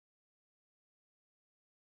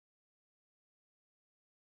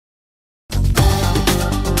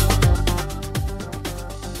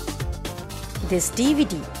This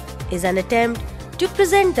DVD is an attempt to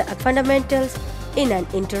present the fundamentals in an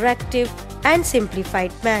interactive and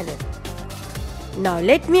simplified manner. Now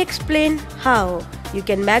let me explain how you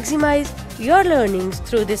can maximize your learnings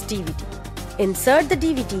through this DVD. Insert the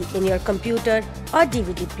DVD in your computer or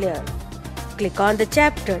DVD player. Click on the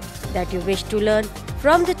chapter that you wish to learn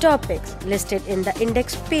from the topics listed in the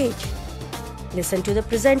index page. Listen to the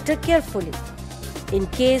presenter carefully. In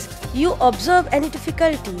case you observe any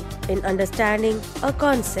difficulty in understanding a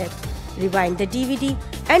concept, rewind the DVD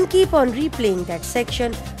and keep on replaying that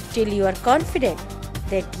section till you are confident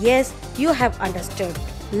that yes, you have understood.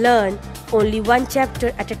 Learn only one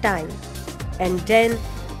chapter at a time and then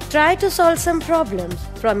try to solve some problems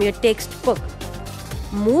from your textbook.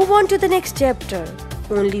 Move on to the next chapter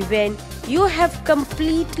only when you have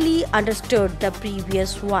completely understood the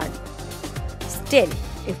previous one. Still,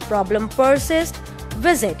 if problem persists,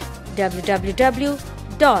 visit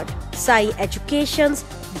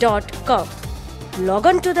www.scieducations.com. Log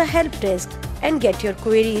on to the help desk and get your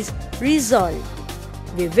queries resolved.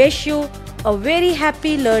 We wish you a very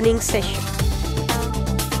happy learning session.